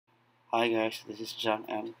Hi guys, this is John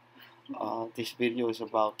and this video is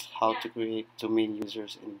about how to create domain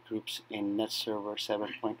users and groups in Nethserver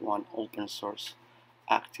 7.1 open source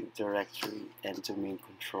Active Directory and domain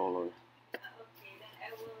controller.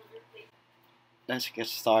 Let's get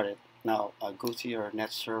started. Now go to your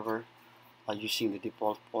Nethserver using the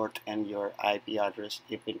default port and your IP address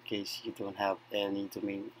if in case you don't have any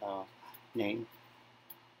domain name.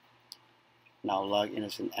 Now log in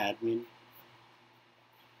as an admin.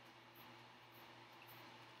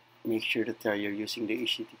 Make sure that you're using the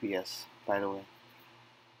HTTPS, by the way.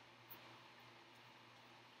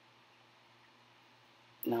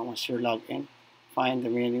 Now once you're logged in, find the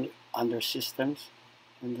menu under systems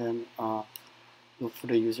and then look for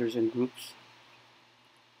the users and groups.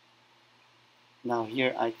 Now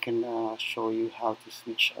here I can show you how to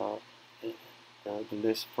switch the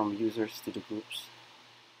list from users to the groups.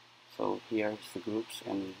 So here's the groups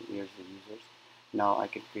and here's the users. Now I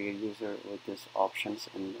can create a user with these options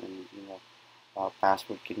and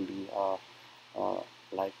password can be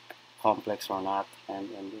like complex or not, and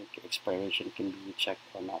the expiration can be checked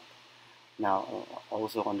or not. Now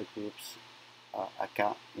also on the groups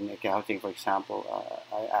account in accounting, for example,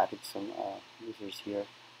 I added some users here.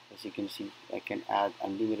 As you can see, I can add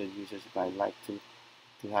unlimited users if I like to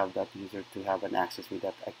have that user to have an access with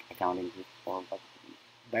that accounting group. Or but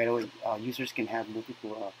by the way, users can have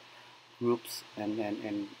multiple groups and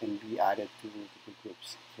be added to multiple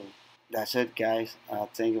groups. So that's it, guys.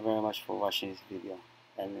 Thank you very much for watching this video,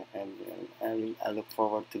 and I look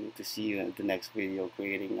forward to see you in the next video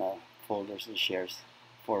creating folders and shares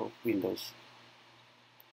for Windows.